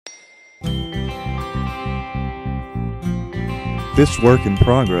This work in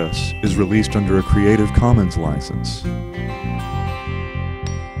progress is released under a Creative Commons license.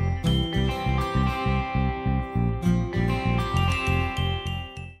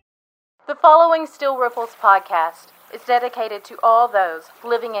 The following Still Ripples podcast is dedicated to all those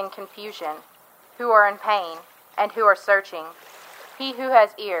living in confusion, who are in pain, and who are searching. He who has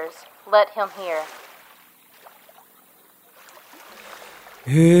ears, let him hear.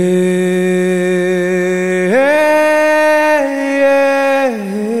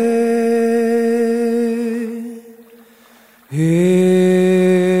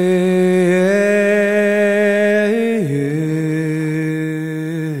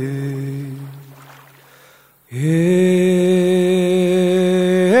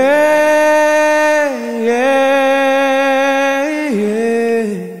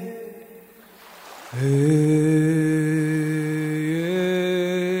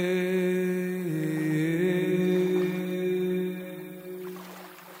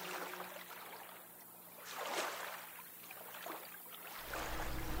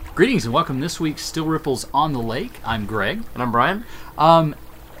 Greetings and welcome to this week's Still Ripples on the Lake. I'm Greg. And I'm Brian.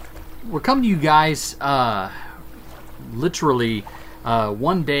 We're coming to you guys literally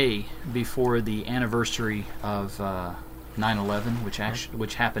one day before the anniversary of 9/11,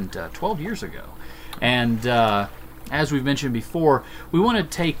 which happened 12 years ago. And as we've mentioned before, we want to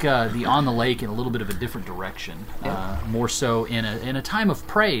take the On the Lake in a little bit of a different direction, more so in a time of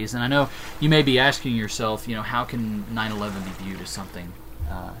praise. And I know you may be asking yourself, how can 9/11 be viewed as something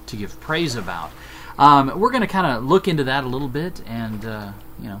to give praise about? We're going to kind of look into that a little bit and,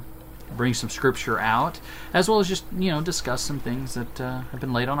 bring some scripture out, as well as just, discuss some things that have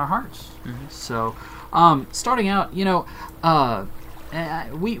been laid on our hearts. Mm-hmm. So, starting out,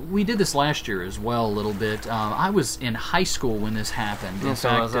 we did this last year as well a little bit. I was in high school when this happened. In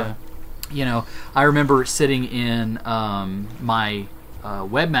fact, I remember sitting in my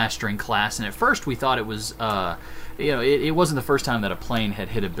webmastering class, and at first we thought it was... it wasn't the first time that a plane had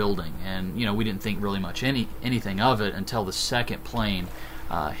hit a building, and we didn't think really much anything of it until the second plane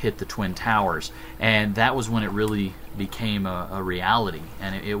hit the Twin Towers, and that was when it really became a reality,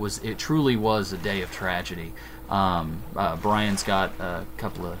 and it truly was a day of tragedy. Brian's got a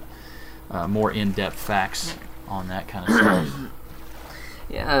couple of more in-depth facts on that kind of stuff.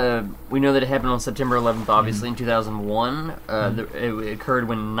 Yeah, we know that it happened on September 11th, obviously, in 2001. It occurred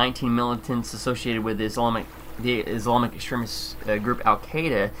when 19 militants associated with the Islamic extremist group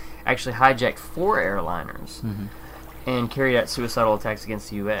Al-Qaeda actually hijacked 4 airliners and carried out suicidal attacks against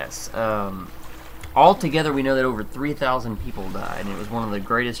the U.S. Altogether, we know that over 3,000 people died, and it was one of the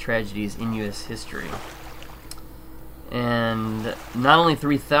greatest tragedies in U.S. history. And not only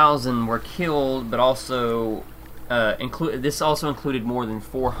 3,000 were killed, but also... this also included more than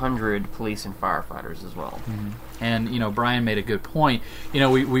 400 police and firefighters as well. Mm-hmm. And Brian made a good point.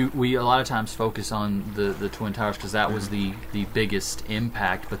 We a lot of times focus on the Twin Towers because that was the biggest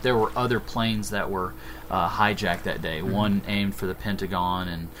impact, but there were other planes that were hijacked that day. Mm-hmm. One aimed for the Pentagon,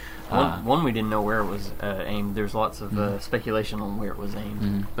 and one we didn't know where it was aimed. There's lots of speculation on where it was aimed.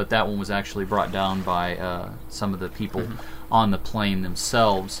 Mm-hmm. But that one was actually brought down by some of the people on the plane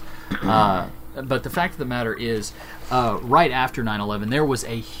themselves. But the fact of the matter is, right after 9/11, there was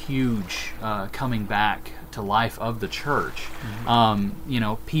a huge coming back to life of the church.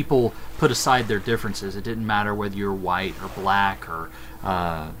 Mm-hmm. People put aside their differences. It didn't matter whether you're white or black or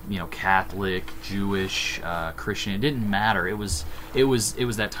Catholic, Jewish, Christian. It didn't matter. It was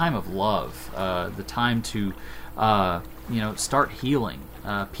that time of love, the time to start healing.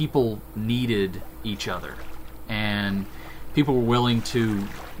 People needed each other, and people were willing to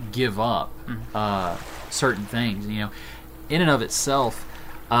give up certain things. In and of itself,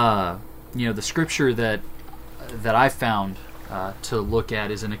 the scripture that I found to look at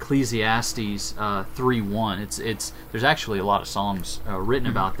is in Ecclesiastes 3:1. There's actually a lot of Psalms written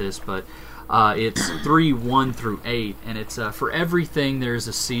about this, but it's 3:1 through 8, and it's for everything there is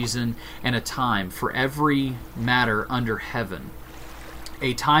a season and a time for every matter under heaven,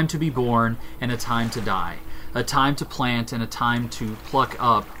 a time to be born and a time to die, a time to plant and a time to pluck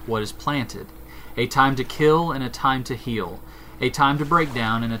up what is planted, a time to kill and a time to heal, a time to break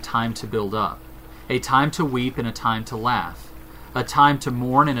down and a time to build up, a time to weep and a time to laugh, a time to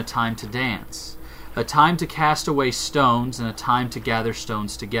mourn and a time to dance, a time to cast away stones and a time to gather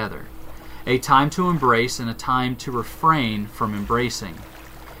stones together, a time to embrace and a time to refrain from embracing,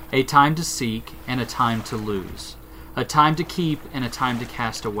 a time to seek and a time to lose, a time to keep and a time to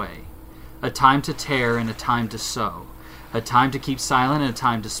cast away, a time to tear and a time to sow, a time to keep silent and a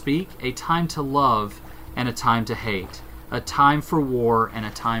time to speak, a time to love and a time to hate, a time for war and a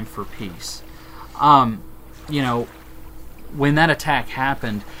time for peace. when that attack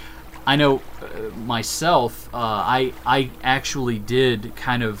happened, I know myself, I actually did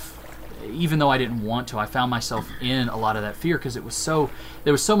kind of, even though I didn't want to, I found myself in a lot of that fear because there was so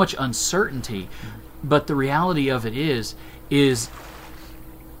much uncertainty. But the reality of it is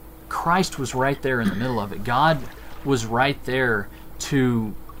Christ was right there in the middle of it. God was right there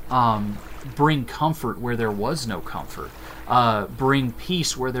to bring comfort where there was no comfort, bring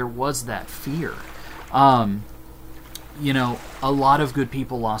peace where there was that fear. A lot of good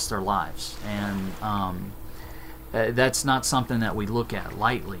people lost their lives, and that's not something that we look at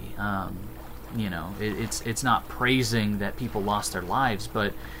lightly. It's not praising that people lost their lives,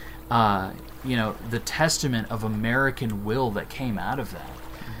 but the testament of American will that came out of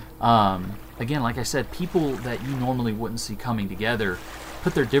that. Again, like I said, people that you normally wouldn't see coming together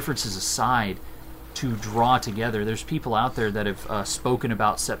put their differences aside to draw together. There's people out there that have spoken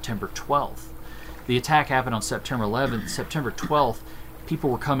about September 12th. The attack happened on September 11th. September 12th, people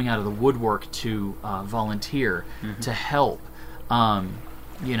were coming out of the woodwork to volunteer, to help.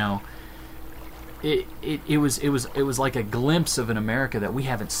 It was like a glimpse of an America that we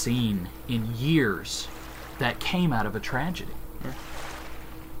haven't seen in years, that came out of a tragedy. Yeah.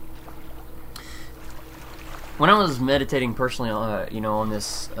 When I was meditating personally, on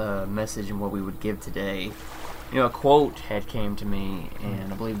this message and what we would give today, a quote had came to me,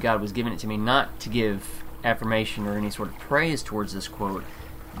 and I believe God was giving it to me not to give affirmation or any sort of praise towards this quote,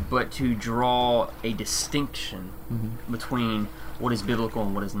 but to draw a distinction between what is biblical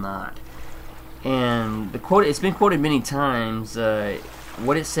and what is not. And the quote, it's been quoted many times.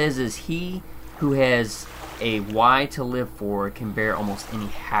 What it says is, "He who has a why to live for can bear almost any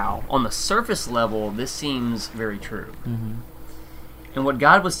how." On the surface level, this seems very true. And what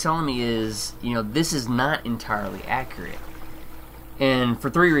God was telling me is, this is not entirely accurate. And for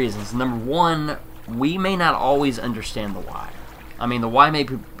three reasons. Number one, we may not always understand the why. I mean, the why may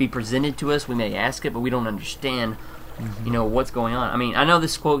be presented to us, we may ask it, but we don't understand, what's going on. I mean, I know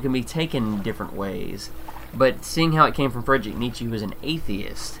this quote can be taken different ways, but seeing how it came from Friedrich Nietzsche, who is an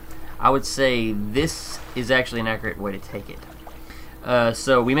atheist, I would say this is actually an accurate way to take it.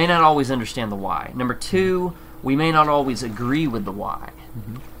 So we may not always understand the why. Number two, we may not always agree with the why.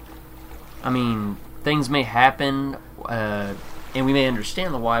 I mean, things may happen, and we may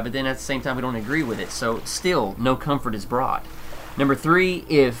understand the why, but then at the same time we don't agree with it. So still, no comfort is brought. Number three,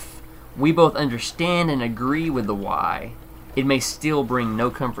 if we both understand and agree with the why, it may still bring no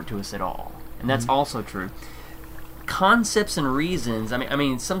comfort to us at all. And that's also true. Concepts and reasons, I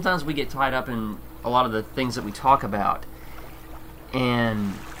mean, sometimes we get tied up in a lot of the things that we talk about,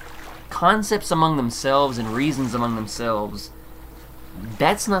 and concepts among themselves and reasons among themselves,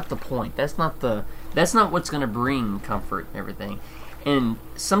 that's not the point. That's not what's going to bring comfort and everything. And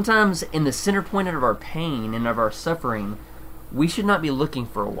sometimes in the center point of our pain and of our suffering, we should not be looking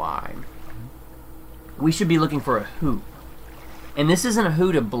for a why. We should be looking for a who. And this isn't a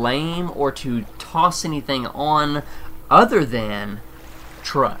who to blame or to toss anything on other than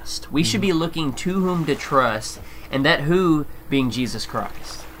trust. We should be looking to whom to trust, and that who being Jesus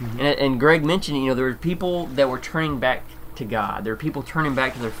Christ. And Greg mentioned, there were people that were turning back to God. There were people turning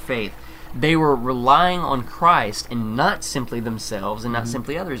back to their faith. They were relying on Christ and not simply themselves and not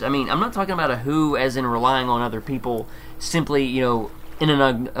simply others. I mean, I'm not talking about a who as in relying on other people simply, in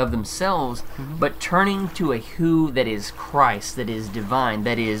and of themselves, but turning to a who that is Christ, that is divine,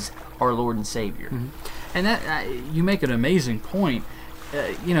 that is our Lord and Savior. And that you make an amazing point.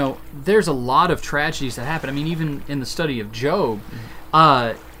 There's a lot of tragedies that happen. I mean, even in the study of Job,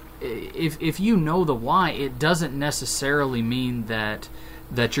 if you know the why, it doesn't necessarily mean that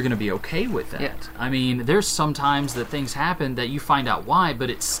you're going to be okay with that. Yeah. I mean, there's sometimes that things happen that you find out why, but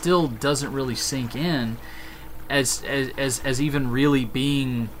it still doesn't really sink in as even really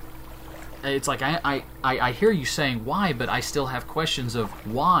being. It's like I hear you saying why, but I still have questions of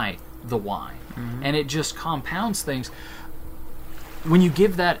why the why, and it just compounds things. When you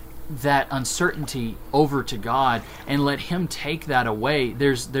give that uncertainty over to God and let Him take that away,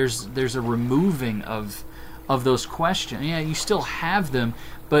 there's a removing of those questions. Yeah, you still have them,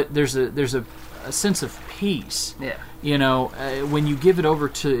 but there's a sense of peace. Yeah. When you give it over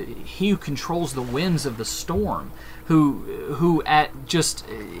to He who controls the winds of the storm, who at just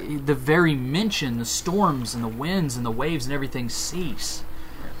the very mention, the storms and the winds and the waves and everything cease.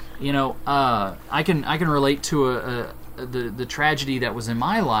 I can relate to the tragedy that was in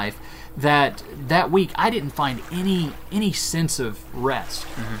my life. That week I didn't find any sense of rest,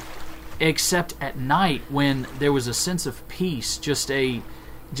 except at night when there was a sense of peace, just a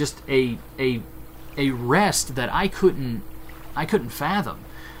rest that I couldn't fathom.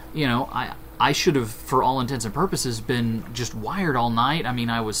 I should have, for all intents and purposes, been just wired all night. I mean,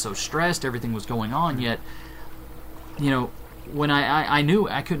 I was so stressed, everything was going on, yet, when I knew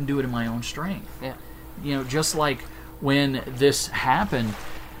I couldn't do it in my own strength. Yeah. Just like when this happened,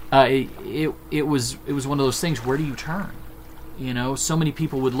 it was one of those things, where do you turn? So many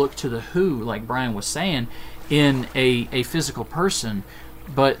people would look to the who, like Brian was saying, in a physical person,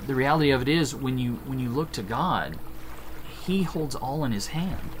 but the reality of it is, when you look to God, He holds all in His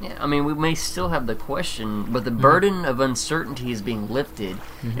hand. Yeah, I mean, we may still have the question, but the burden of uncertainty is being lifted,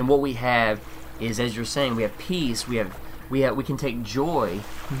 and what we have is, as you're saying, we have peace. We can take joy,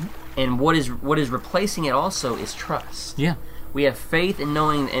 and what is replacing it also is trust. Yeah. We have faith in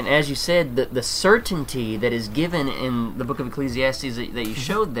knowing, and as you said, the certainty that is given in the book of Ecclesiastes that you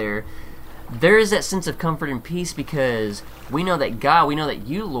showed there is that sense of comfort and peace, because we know that God, we know that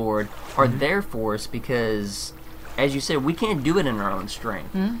you, Lord, are there for us, because, as you said, we can't do it in our own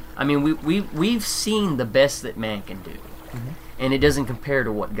strength. I mean, we've seen the best that man can do, and it doesn't compare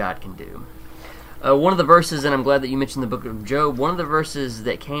to what God can do. One of the verses, and I'm glad that you mentioned the book of Job, one of the verses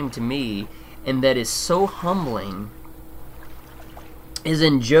that came to me, and that is so humbling, is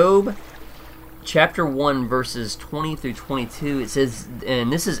in Job chapter 1, verses 20 through 22. It says,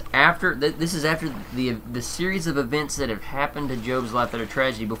 and this is after the series of events that have happened to Job's life that are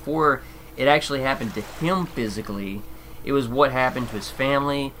tragedy. Before it actually happened to him physically, it was what happened to his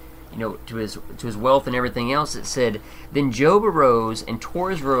family, to his wealth and everything else. It said, "Then Job arose and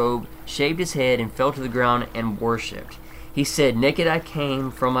tore his robe, shaved his head, and fell to the ground and worshipped. He said, 'Naked I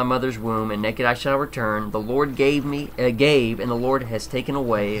came from my mother's womb, and naked I shall return. The Lord gave, and the Lord has taken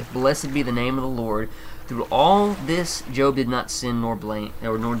away. Blessed be the name of the Lord.' Through all this, Job did not sin nor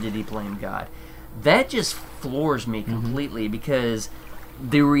did he blame God." That just floors me completely, because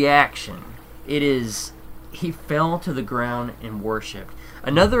the reaction, it is, he fell to the ground and worshipped.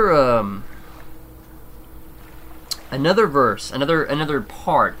 Another verse, another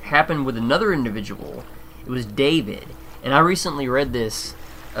part happened with another individual. It was David. And I recently read this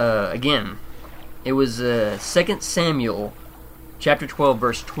again. It was 2 Samuel chapter 12,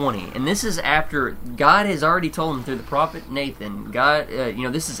 verse 20. And this is after God has already told him through the prophet Nathan. God,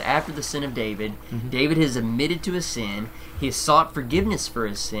 this is after the sin of David. David has admitted to his sin. He has sought forgiveness for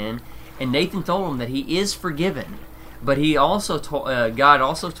his sin. And Nathan told him that he is forgiven. But he also God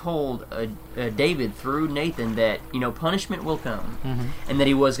also told David through Nathan that punishment will come, and that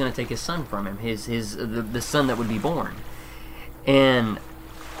he was going to take his son from him, the son that would be born. And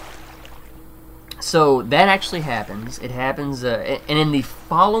so that actually happens. It happens, and in the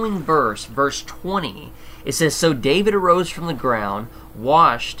following verse 20, it says, "So David arose from the ground,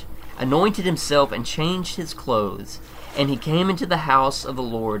 washed, anointed himself, and changed his clothes, and he came into the house of the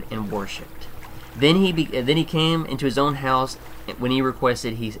Lord and worshipped. Then he came into his own house. When he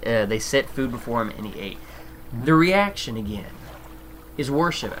requested, they set food before him, and he ate." The reaction again is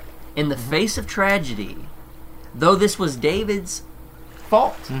worship in the face of tragedy. Though this was David's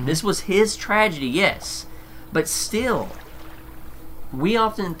fault, this was his tragedy, yes, but still, we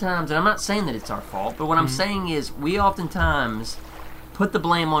oftentimes, and I'm not saying that it's our fault, but what I'm saying is, we oftentimes put the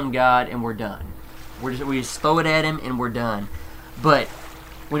blame on God and we're done. We just throw it at him and we're done. But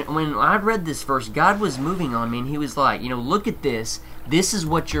when I read this verse, God was moving on me, and he was like, look at this. This is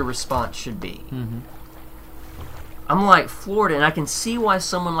what your response should be. I'm like floored, and I can see why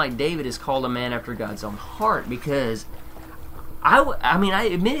someone like David is called a man after God's own heart, because I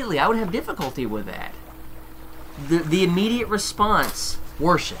admittedly, I would have difficulty with that. The immediate response,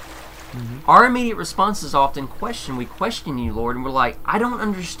 worship. Our immediate response is often question. We question you, Lord, and we're like, I don't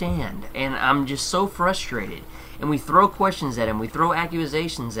understand, and I'm just so frustrated. And we throw questions at him, we throw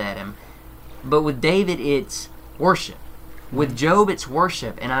accusations at him. But with David, it's worship. With Job, it's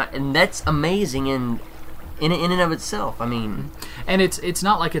worship, and that's amazing in and of itself. I mean, and it's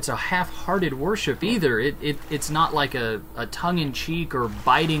not like it's a half-hearted worship either. It's not like a tongue-in-cheek or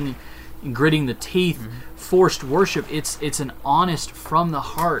biting, gritting the teeth, forced worship. It's an honest, from the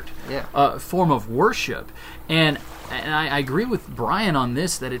heart form of worship. And I agree with Brian on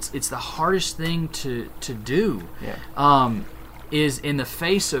this, that it's the hardest thing to do. Is in the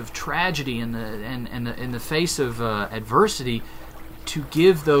face of tragedy and in the face of adversity, to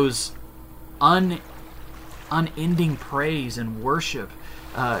give those unending praise and worship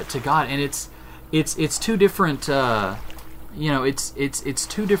to God. And it's two different it's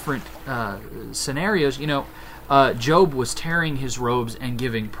two different scenarios. Job was tearing his robes and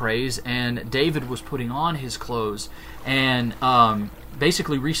giving praise, and David was putting on his clothes and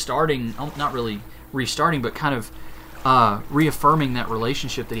basically restarting, not really restarting, but kind of reaffirming that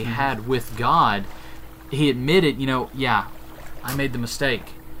relationship that he had with God. He admitted, I made the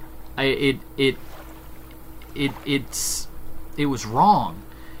mistake. it was wrong,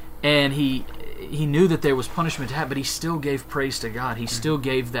 and he knew that there was punishment to have, but he still gave praise to God. He still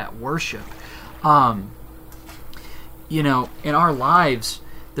gave that worship. In our lives,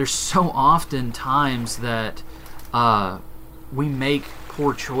 there's so often times that we make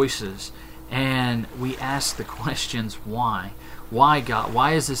poor choices, and we ask the questions, why? Why, God?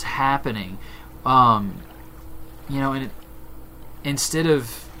 Why is this happening? And instead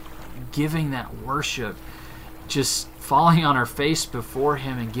of giving that worship, just falling on our face before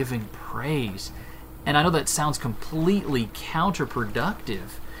Him and giving praise. And I know that sounds completely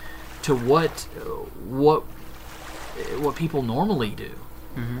counterproductive to what people normally do.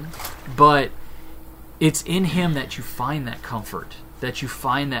 But it's in Him that you find that comfort, that you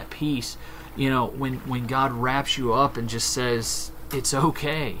find that peace. When God wraps you up and just says, it's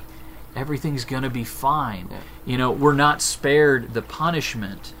okay, everything's going to be fine. Yeah. We're not spared the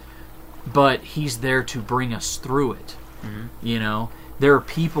punishment, but He's there to bring us through it. There are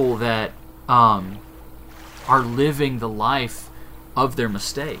people that are living the life of their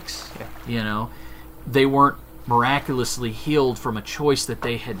mistakes. Yeah. They weren't miraculously healed from a choice that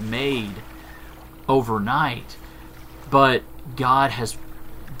they had made overnight, but God has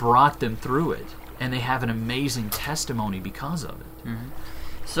brought them through it, and they have an amazing testimony because of it.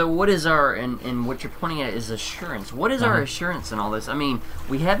 So what is our, and what you're pointing at is assurance. What is our assurance in all this? I mean,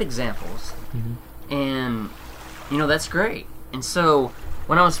 we have examples, and, that's great. And so,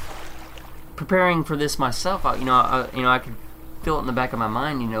 when I was preparing for this myself, I could feel it in the back of my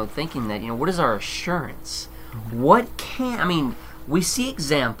mind, thinking that, what is our assurance? We see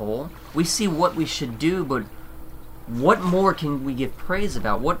example, we see what we should do, but what more can we give praise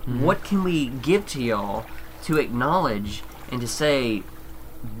about? What can we give to y'all to acknowledge and to say,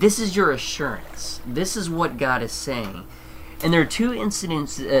 this is your assurance. This is what God is saying. And there are two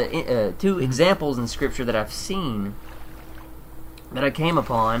examples in Scripture that I've seen that I came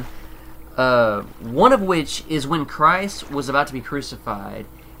upon. One of which is when Christ was about to be crucified.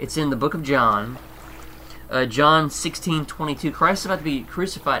 It's in the book of John. John 16:22. Christ is about to be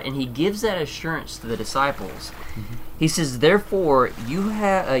crucified, and He gives that assurance to the disciples. He says, "Therefore,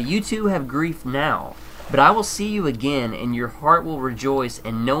 you too have grief now, but I will see you again, and your heart will rejoice,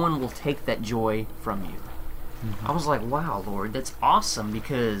 and no one will take that joy from you." I was like, wow, Lord, that's awesome,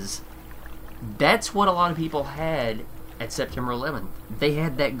 because that's what a lot of people had at September 11th. They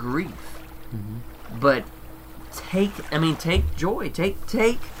had that grief. But take joy, take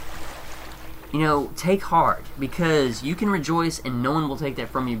heart, because you can rejoice, and no one will take that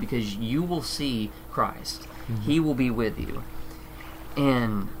from you, because you will see Christ. He will be with you.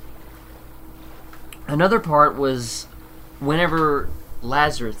 And another part was whenever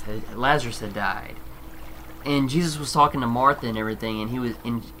Lazarus had died, and Jesus was talking to Martha and everything, and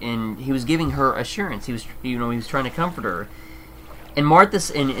he was giving her assurance. He was trying to comfort her. And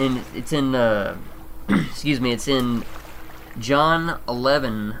Martha's and it's in it's in John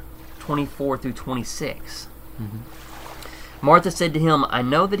 11:24-26. Martha said to Him, "I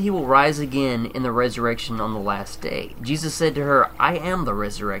know that He will rise again in the resurrection on the last day." Jesus said to her, "I am the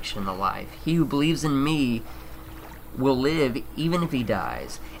resurrection and the life. He who believes in Me will live even if he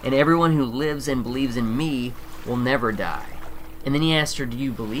dies, and everyone who lives and believes in Me will never die." And then He asked her, "Do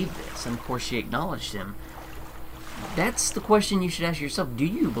you believe this?" And of course she acknowledged Him. That's the question you should ask yourself. Do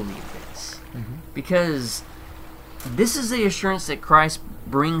you believe this? Because this is the assurance that Christ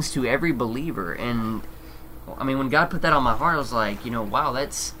brings to every believer. And when God put that on my heart, I was like, wow,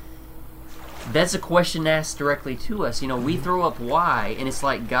 that's a question asked directly to us. We throw up why, and it's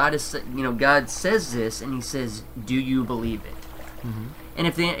like God says this, and He says, do you believe it? And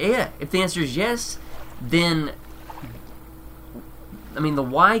if the answer is yes, then the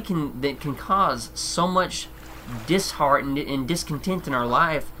why can cause so much disheartened and discontent in our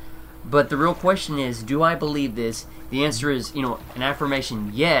life. But the real question is, do I believe this? The answer is, an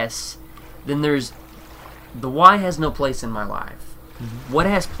affirmation, yes. Then there's the why has no place in my life. What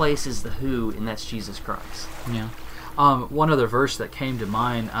has place is the who, and that's Jesus Christ. Yeah. One other verse that came to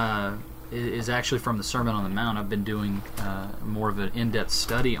mind is actually from the Sermon on the Mount. I've been doing more of an in-depth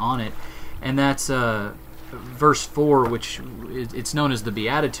study on it, and that's verse 4, which it's known as the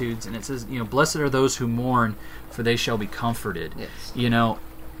Beatitudes, and it says, "Blessed are those who mourn, for they shall be comforted." Yes.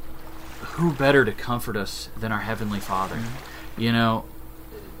 Who better to comfort us than our Heavenly Father?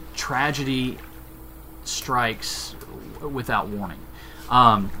 Tragedy strikes without warning,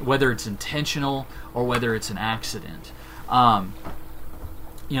 whether it's intentional or whether it's an accident.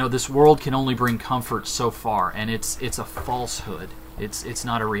 This world can only bring comfort so far, and it's a falsehood. It's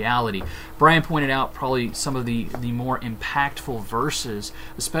not a reality. Brian pointed out probably some of the more impactful verses,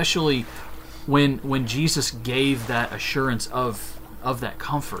 especially when Jesus gave that assurance of that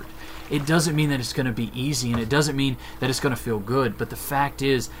comfort. It doesn't mean that it's going to be easy, and it doesn't mean that it's going to feel good, but the fact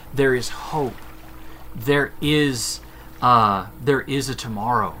is there is hope. There is a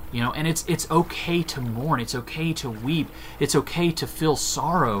tomorrow, and it's okay to mourn. It's okay to weep. It's okay to feel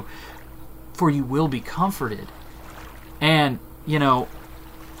sorrow, for you will be comforted. And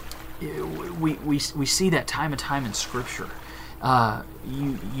we see that time and time in Scripture.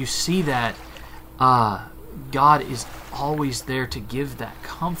 You see that God is always there to give that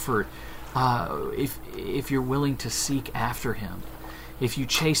comfort if you're willing to seek after Him. If you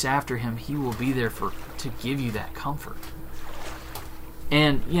chase after Him, He will be there to give you that comfort.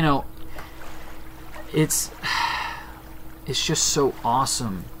 And it's just so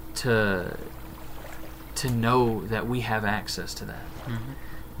awesome to know that we have access to that. Mm-hmm.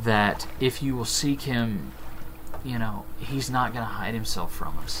 That if you will seek Him, He's not going to hide Himself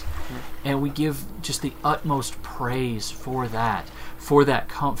from us. Mm-hmm. And we give just the utmost praise for that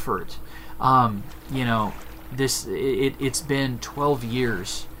comfort. It's been 12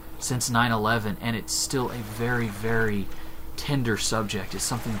 years since 9/11, and it's still a very, very tender subject. It's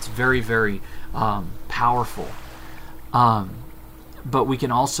something that's very, very powerful. But we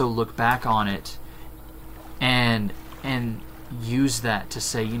can also look back on it and use that to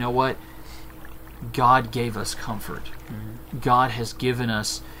say, you know what? God gave us comfort. Mm-hmm. God has given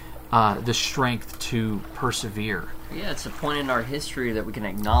us the strength to persevere. Yeah, it's a point in our history that we can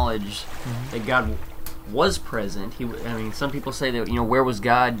acknowledge that God was present. Some people say that, where was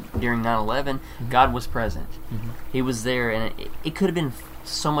God during 9/11? Mm-hmm. God was present. Mm-hmm. He was there, and it could have been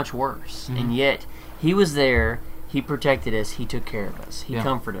so much worse. Mm-hmm. And yet, He was there. He protected us. He took care of us. He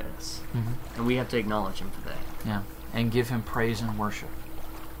comforted us. Mm-hmm. And we have to acknowledge Him for that. Yeah, and give Him praise and worship.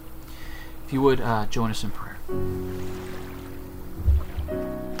 If you would, join us in prayer.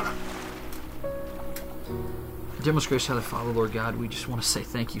 Dear most gracious Heavenly Father, Lord God, we just want to say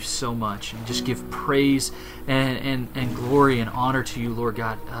thank you so much and just give praise and glory and honor to you, Lord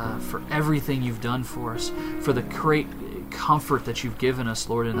God, for everything you've done for us, for the great comfort that you've given us,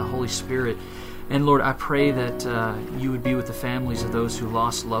 Lord, in the Holy Spirit. And Lord, I pray that you would be with the families of those who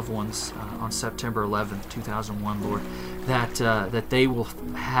lost loved ones on September 11th, 2001, Lord, that they will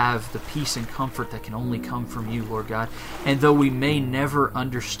have the peace and comfort that can only come from you, Lord God. And though we may never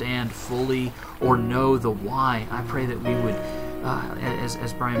understand fully or know the why, I pray that we would,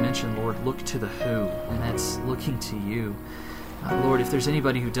 as Brian mentioned, Lord, look to the who, and that's looking to you. Lord, if there's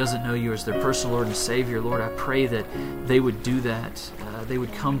anybody who doesn't know you as their personal Lord and Savior, Lord, I pray that they would do that. They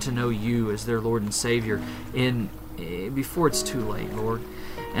would come to know you as their Lord and Savior before it's too late, Lord.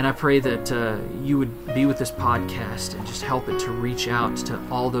 And I pray that you would be with this podcast and just help it to reach out to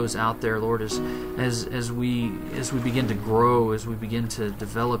all those out there, Lord, as we begin to grow, as we begin to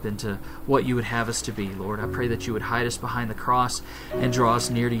develop into what you would have us to be, Lord. I pray that you would hide us behind the cross and draw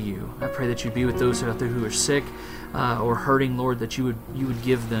us near to you. I pray that you'd be with those out there who are sick or hurting, Lord, that you would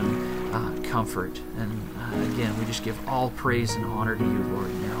give them comfort. And again, we just give all praise and honor to you, Lord.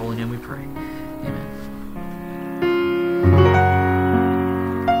 In your holy name we pray. Amen.